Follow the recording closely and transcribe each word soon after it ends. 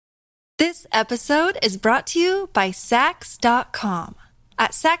This episode is brought to you by Sax.com.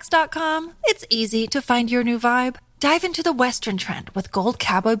 At Sax.com, it's easy to find your new vibe. Dive into the Western trend with gold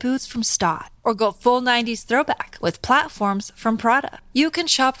cowboy boots from Stott, or go full 90s throwback with platforms from Prada. You can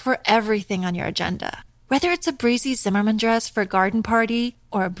shop for everything on your agenda, whether it's a breezy Zimmermann dress for a garden party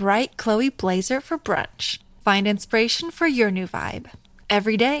or a bright Chloe blazer for brunch. Find inspiration for your new vibe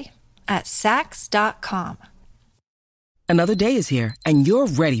every day at Sax.com. Another day is here, and you're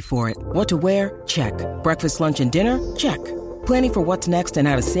ready for it. What to wear? Check. Breakfast, lunch, and dinner? Check. Planning for what's next and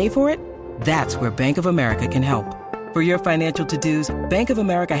how to save for it? That's where Bank of America can help. For your financial to-dos, Bank of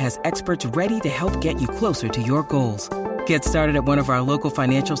America has experts ready to help get you closer to your goals. Get started at one of our local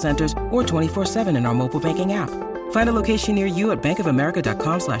financial centers or 24/7 in our mobile banking app. Find a location near you at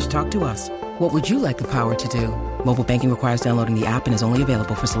bankofamerica.com/talktous. What would you like the power to do? Mobile banking requires downloading the app and is only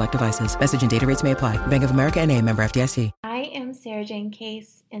available for select devices. Message and data rates may apply. Bank of America N.A., member FDIC. I am Sarah Jane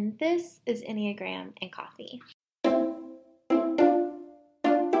Case, and this is Enneagram and Coffee.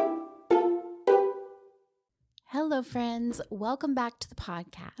 Hello, friends. Welcome back to the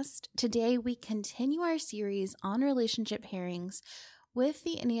podcast. Today, we continue our series on relationship pairings with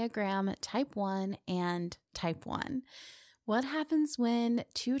the Enneagram Type 1 and Type 1. What happens when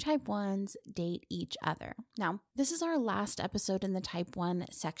two Type 1s date each other? Now, this is our last episode in the Type 1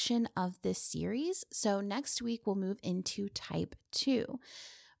 section of this series, so next week we'll move into Type 2.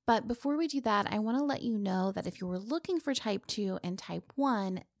 But before we do that, I want to let you know that if you were looking for Type 2 and Type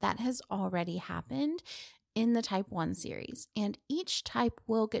 1, that has already happened in the Type 1 series. And each type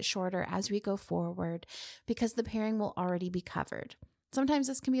will get shorter as we go forward because the pairing will already be covered. Sometimes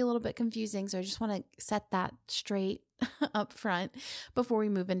this can be a little bit confusing, so I just want to set that straight up front before we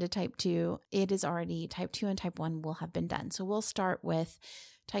move into Type 2. It is already Type 2 and Type 1 will have been done. So we'll start with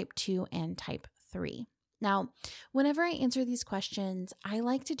Type 2 and Type 3. Now, whenever I answer these questions, I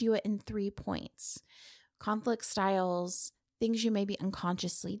like to do it in 3 points: conflict styles, things you may be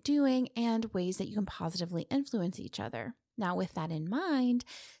unconsciously doing, and ways that you can positively influence each other. Now, with that in mind,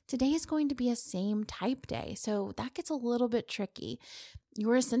 today is going to be a same type day, so that gets a little bit tricky.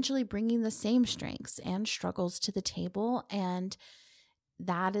 You're essentially bringing the same strengths and struggles to the table, and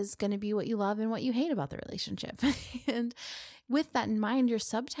that is going to be what you love and what you hate about the relationship. And with that in mind, your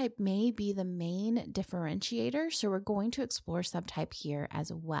subtype may be the main differentiator, so we're going to explore subtype here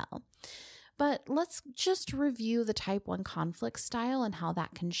as well. But let's just review the Type 1 conflict style and how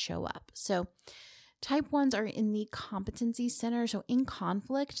that can show up. So Type 1s are in the competency center. So in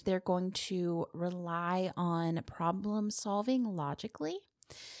conflict, they're going to rely on problem solving logically.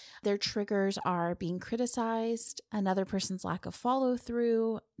 Their triggers are being criticized, another person's lack of follow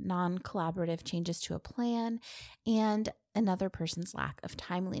through, non-collaborative changes to a plan, and another person's lack of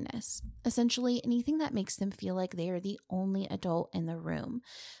timeliness. Essentially, anything that makes them feel like they are the only adult in the room,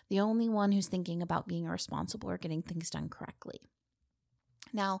 the only one who's thinking about being responsible or getting things done correctly.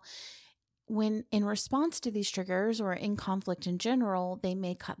 Now, when in response to these triggers or in conflict in general, they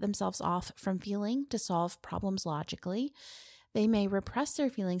may cut themselves off from feeling to solve problems logically. They may repress their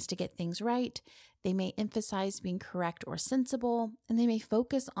feelings to get things right. They may emphasize being correct or sensible, and they may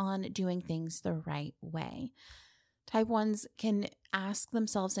focus on doing things the right way. Type 1s can ask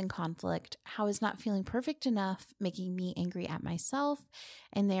themselves in conflict, how is not feeling perfect enough making me angry at myself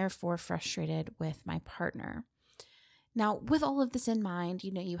and therefore frustrated with my partner? Now, with all of this in mind,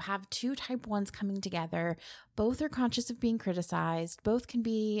 you have two Type 1s coming together. Both are conscious of being criticized. Both can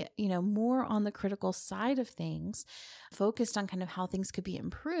be, more on the critical side of things, focused on kind of how things could be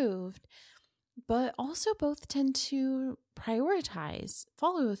improved. But also both tend to prioritize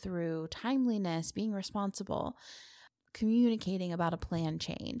follow through, timeliness, being responsible, communicating about a plan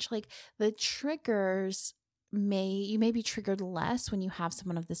change. Like the triggers you may be triggered less when you have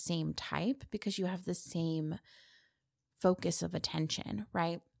someone of the same type because you have the same focus of attention,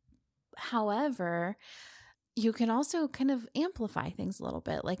 right? However, you can also kind of amplify things a little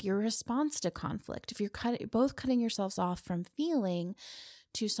bit, like your response to conflict. If you're both cutting yourselves off from feeling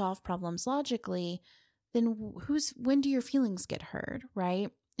to solve problems logically, then when do your feelings get heard, right?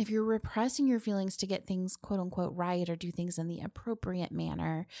 If you're repressing your feelings to get things quote unquote right or do things in the appropriate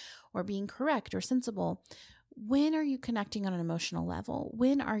manner or being correct or sensible, when are you connecting on an emotional level?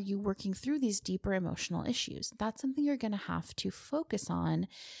 When are you working through these deeper emotional issues? That's something you're going to have to focus on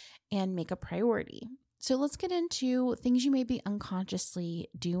and make a priority. So let's get into things you may be unconsciously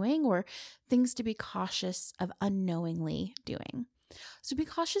doing or things to be cautious of unknowingly doing. So be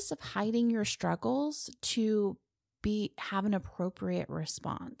cautious of hiding your struggles to have an appropriate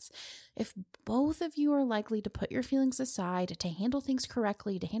response. If both of you are likely to put your feelings aside, to handle things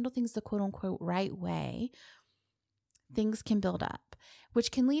correctly, to handle things the quote unquote right way, things can build up,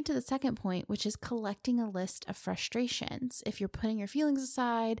 which can lead to the second point, which is collecting a list of frustrations. If you're putting your feelings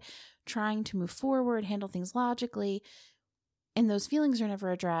aside, trying to move forward, handle things logically, and those feelings are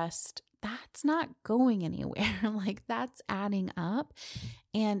never addressed, that's not going anywhere. Like, that's adding up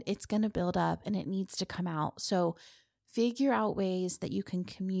and it's going to build up and it needs to come out. So figure out ways that you can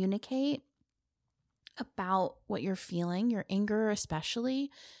communicate about what you're feeling, your anger especially,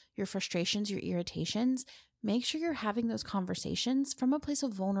 your frustrations, your irritations. Make sure you're having those conversations from a place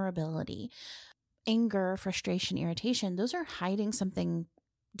of vulnerability. Anger, frustration, irritation, those are hiding something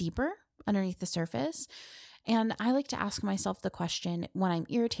deeper underneath the surface. And I like to ask myself the question when I'm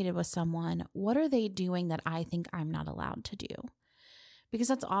irritated with someone, what are they doing that I think I'm not allowed to do? Because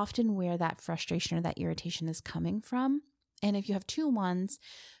that's often where that frustration or that irritation is coming from. And if you have two ones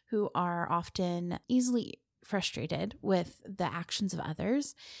who are often easily frustrated with the actions of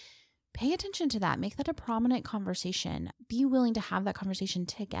others, pay attention to that. Make that a prominent conversation. Be willing to have that conversation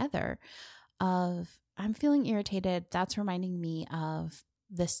together of, I'm feeling irritated. That's reminding me of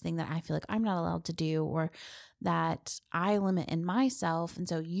this thing that I feel like I'm not allowed to do, or that I limit in myself. And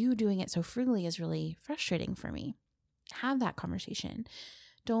so you doing it so freely is really frustrating for me. Have that conversation.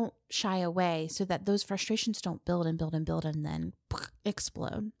 Don't shy away so that those frustrations don't build and build and build and then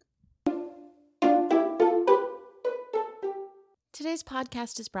explode. Today's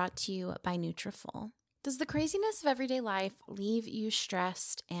podcast is brought to you by Nutrafol. Does the craziness of everyday life leave you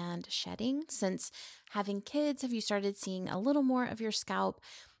stressed and shedding? Since having kids, have you started seeing a little more of your scalp?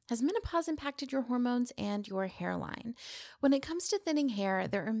 Has menopause impacted your hormones and your hairline? When it comes to thinning hair,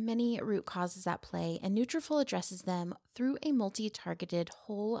 there are many root causes at play, and Nutrafol addresses them through a multi-targeted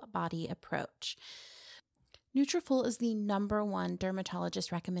whole body approach. Nutrafol is the #1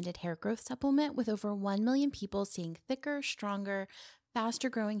 dermatologist recommended hair growth supplement, with over 1 million people seeing thicker, stronger, faster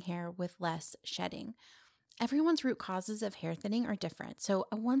growing hair with less shedding. Everyone's root causes of hair thinning are different, so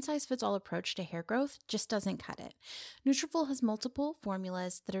a one-size-fits-all approach to hair growth just doesn't cut it. Nutrafol has multiple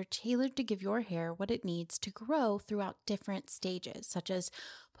formulas that are tailored to give your hair what it needs to grow throughout different stages, such as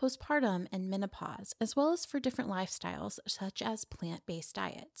postpartum and menopause, as well as for different lifestyles, such as plant-based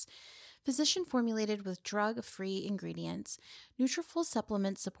diets. Physician formulated with drug-free ingredients, Nutrafol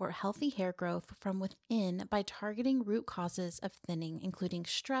supplements support healthy hair growth from within by targeting root causes of thinning, including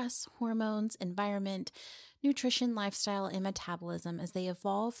stress, hormones, environment, nutrition, lifestyle, and metabolism as they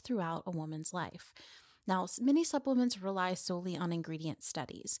evolve throughout a woman's life. Now, many supplements rely solely on ingredient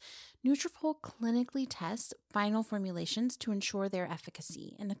studies. Nutrafol clinically tests final formulations to ensure their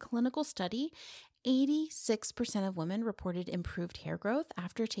efficacy. In a clinical study, 86% of women reported improved hair growth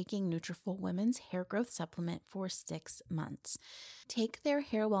after taking Nutrafol Women's Hair Growth Supplement for 6 months. Take their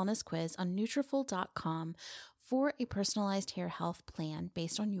hair wellness quiz on Nutrafol.com for a personalized hair health plan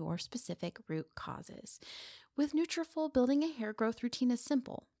based on your specific root causes. With Nutrafol, building a hair growth routine is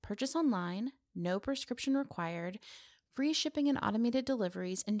simple. Purchase online, no prescription required, free shipping and automated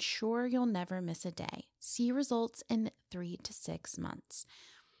deliveries ensure you'll never miss a day. See results in 3 to 6 months.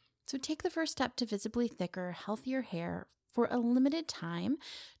 So take the first step to visibly thicker, healthier hair. For a limited time,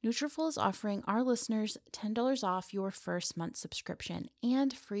 Nutrafol is offering our listeners $10 off your first month subscription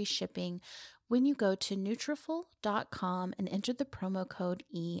and free shipping when you go to Nutrafol.com and enter the promo code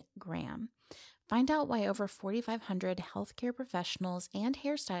EGRAM. Find out why over 4,500 healthcare professionals and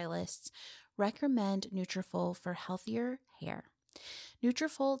hairstylists recommend Nutrafol for healthier hair.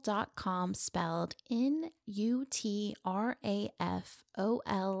 Nutrafol.com, spelled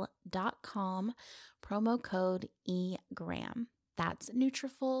Nutrafol.com, promo code EGRAM. That's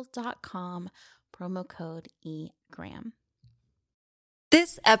Nutrafol.com, promo code EGRAM.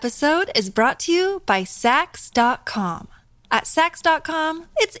 This episode is brought to you by Sax.com. At Sax.com,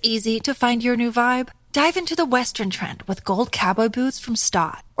 it's easy to find your new vibe. Dive into the Western trend with gold cowboy boots from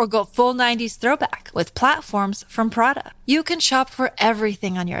Stott, or go full 90s throwback with platforms from Prada. You can shop for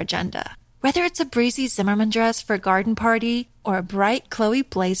everything on your agenda, whether it's a breezy Zimmermann dress for a garden party or a bright Chloe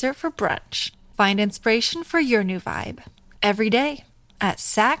blazer for brunch. Find inspiration for your new vibe every day at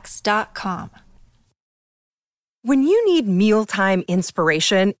Sax.com. When you need mealtime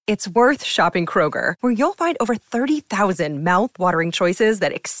inspiration, it's worth shopping Kroger, where you'll find over 30,000 mouth-watering choices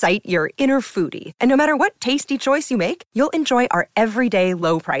that excite your inner foodie. And no matter what tasty choice you make, you'll enjoy our everyday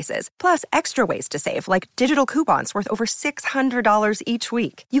low prices, plus extra ways to save, like digital coupons worth over $600 each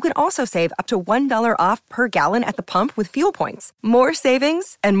week. You can also save up to $1 off per gallon at the pump with fuel points. More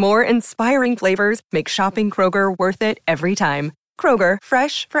savings and more inspiring flavors make shopping Kroger worth it every time. Kroger,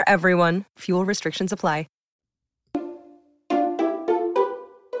 fresh for everyone. Fuel restrictions apply.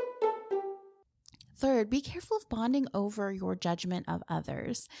 Third, be careful of bonding over your judgment of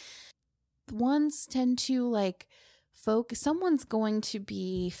others. Ones tend to someone's going to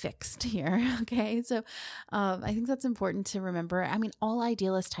be fixed here. Okay. So I think that's important to remember. I mean, all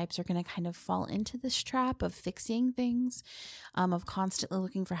idealist types are going to kind of fall into this trap of fixing things, of constantly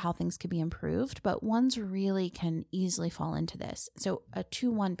looking for how things could be improved, but ones really can easily fall into this. So a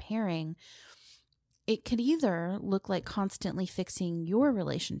 2-1 pairing, it could either look like constantly fixing your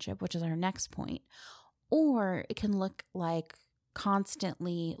relationship, which is our next point, or it can look like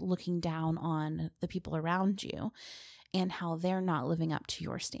constantly looking down on the people around you and how they're not living up to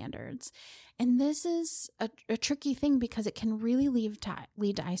your standards. And this is a tricky thing because it can really lead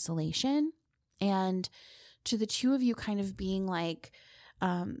to isolation, and to the two of you kind of being like,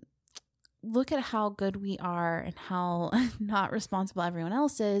 look at how good we are and how not responsible everyone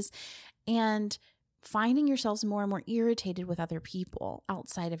else is, and finding yourselves more and more irritated with other people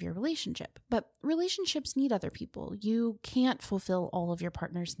outside of your relationship. But relationships need other people. You can't fulfill all of your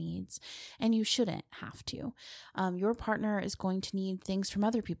partner's needs, and you shouldn't have to. Your partner is going to need things from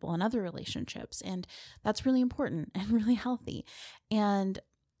other people in other relationships, and that's really important and really healthy. And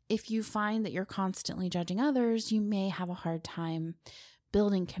if you find that you're constantly judging others, you may have a hard time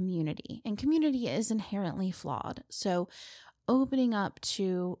building community, and community is inherently flawed. So opening up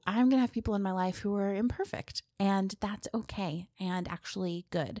to, I'm going to have people in my life who are imperfect, and that's okay and actually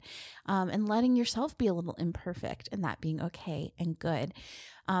good. And letting yourself be a little imperfect and that being okay and good.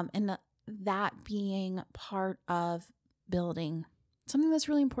 And that being part of building something that's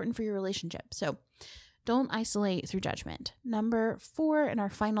really important for your relationship. So don't isolate through judgment. Number 4, and our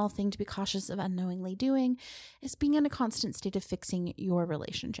final thing to be cautious of unknowingly doing, is being in a constant state of fixing your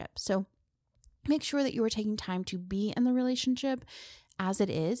relationship. So make sure that you are taking time to be in the relationship as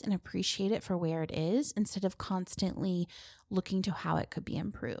it is and appreciate it for where it is, instead of constantly looking to how it could be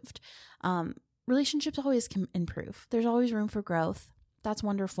improved. Relationships always can improve. There's always room for growth. That's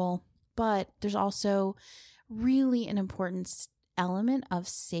wonderful. But there's also really an important element of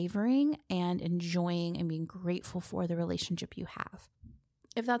savoring and enjoying and being grateful for the relationship you have.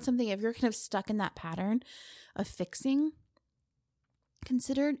 If that's something, if you're kind of stuck in that pattern of fixing,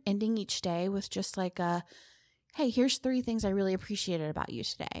 consider ending each day with just like a, hey, here's 3 things I really appreciated about you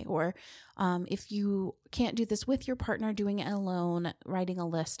today. Or if you can't do this with your partner, doing it alone, writing a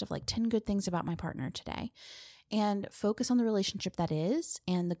list of like 10 good things about my partner today. And focus on the relationship that is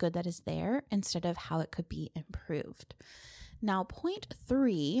and the good that is there, instead of how it could be improved. Now, point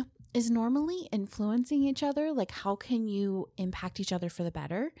 3 is normally influencing each other. Like, how can you impact each other for the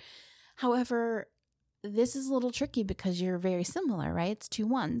better? However, this is a little tricky because you're very similar, right? It's 2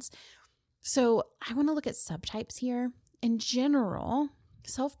 1s. So I want to look at subtypes here. In general,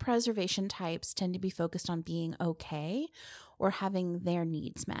 self-preservation types tend to be focused on being okay or having their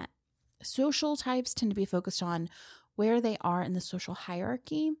needs met. Social types tend to be focused on where they are in the social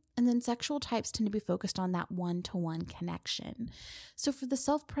hierarchy. And then sexual types tend to be focused on that one-to-one connection. So for the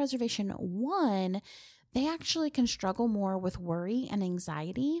self-preservation 1, they actually can struggle more with worry and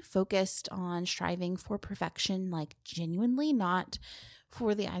anxiety, focused on striving for perfection, like genuinely, not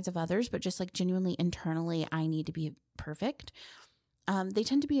for the eyes of others, but just like genuinely internally, I need to be perfect. They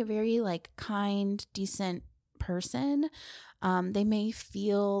tend to be a very like kind, decent person. They may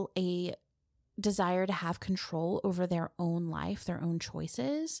feel a desire to have control over their own life, their own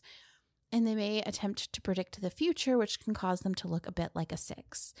choices, and they may attempt to predict the future, which can cause them to look a bit like a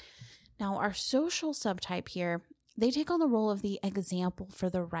 6. Now, our social subtype here, they take on the role of the example for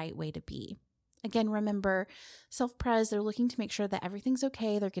the right way to be. Again, remember, self-pres, they're looking to make sure that everything's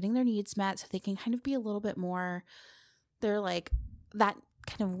okay, they're getting their needs met, so they can kind of be a little bit more, they're like that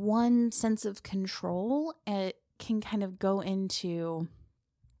kind of one sense of control. It can kind of go into,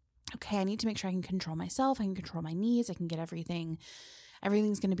 okay, I need to make sure I can control myself, I can control my needs, I can get everything's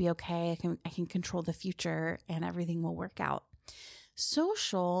going to be okay, I can control the future, and everything will work out.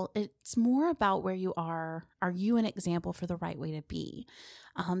 Social, it's more about where you are you an example for the right way to be?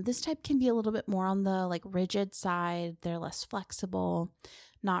 This type can be a little bit more on the like rigid side. They're less flexible,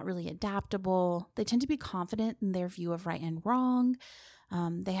 not really adaptable. They tend to be confident in their view of right and wrong.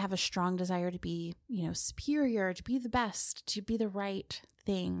 They have a strong desire to be, superior, to be the best, to be the right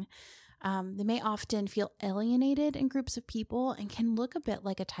thing. They may often feel alienated in groups of people and can look a bit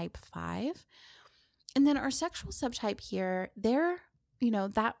like a type 5. And then our sexual subtype here, they're,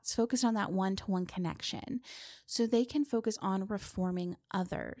 that's focused on that one-to-one connection. So they can focus on reforming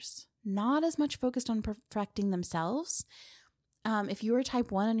others, not as much focused on perfecting themselves. If you are type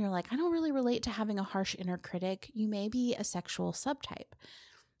 1 and you're like, I don't really relate to having a harsh inner critic, you may be a sexual subtype.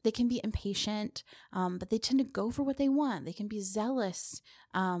 They can be impatient, but they tend to go for what they want. They can be zealous.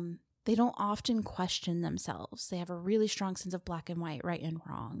 They don't often question themselves. They have a really strong sense of black and white, right and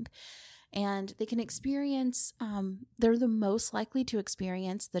wrong. And they can experience, they're the most likely to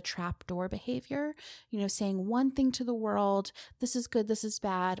experience the trapdoor behavior, saying one thing to the world, this is good, this is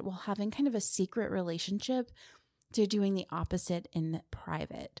bad, while having kind of a secret relationship to doing the opposite in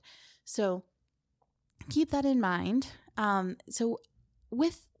private. So keep that in mind.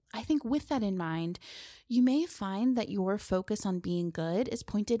 With that in mind, you may find that your focus on being good is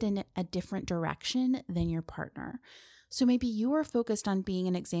pointed in a different direction than your partner. So maybe you are focused on being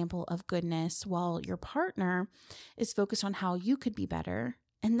an example of goodness while your partner is focused on how you could be better.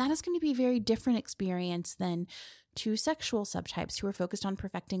 And that is going to be a very different experience than two sexual subtypes who are focused on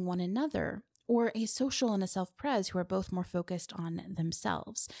perfecting one another, or a social and a self-pres who are both more focused on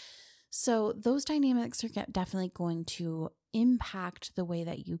themselves. So those dynamics are definitely going to impact the way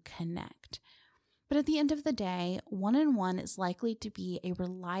that you connect. But at the end of the day, one-on-one is likely to be a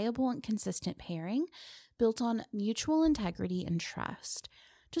reliable and consistent pairing built on mutual integrity and trust.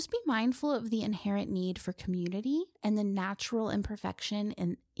 Just be mindful of the inherent need for community and the natural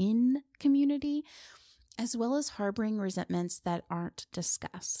imperfection in community, as well as harboring resentments that aren't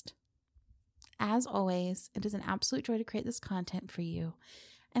discussed. As always, it is an absolute joy to create this content for you,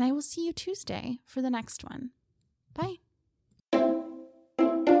 and I will see you Tuesday for the next one. Bye.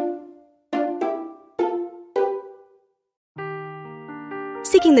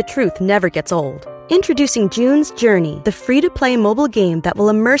 Seeking the truth never gets old. Introducing June's Journey, the free-to-play mobile game that will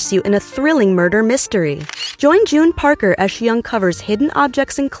immerse you in a thrilling murder mystery. Join June Parker as she uncovers hidden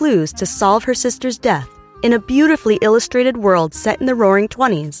objects and clues to solve her sister's death in a beautifully illustrated world set in the Roaring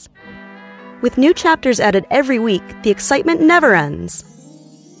 '20s. With new chapters added every week, the excitement never ends.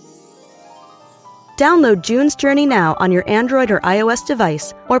 Download June's Journey now on your Android or iOS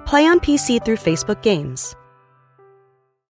device, or play on PC through Facebook Games.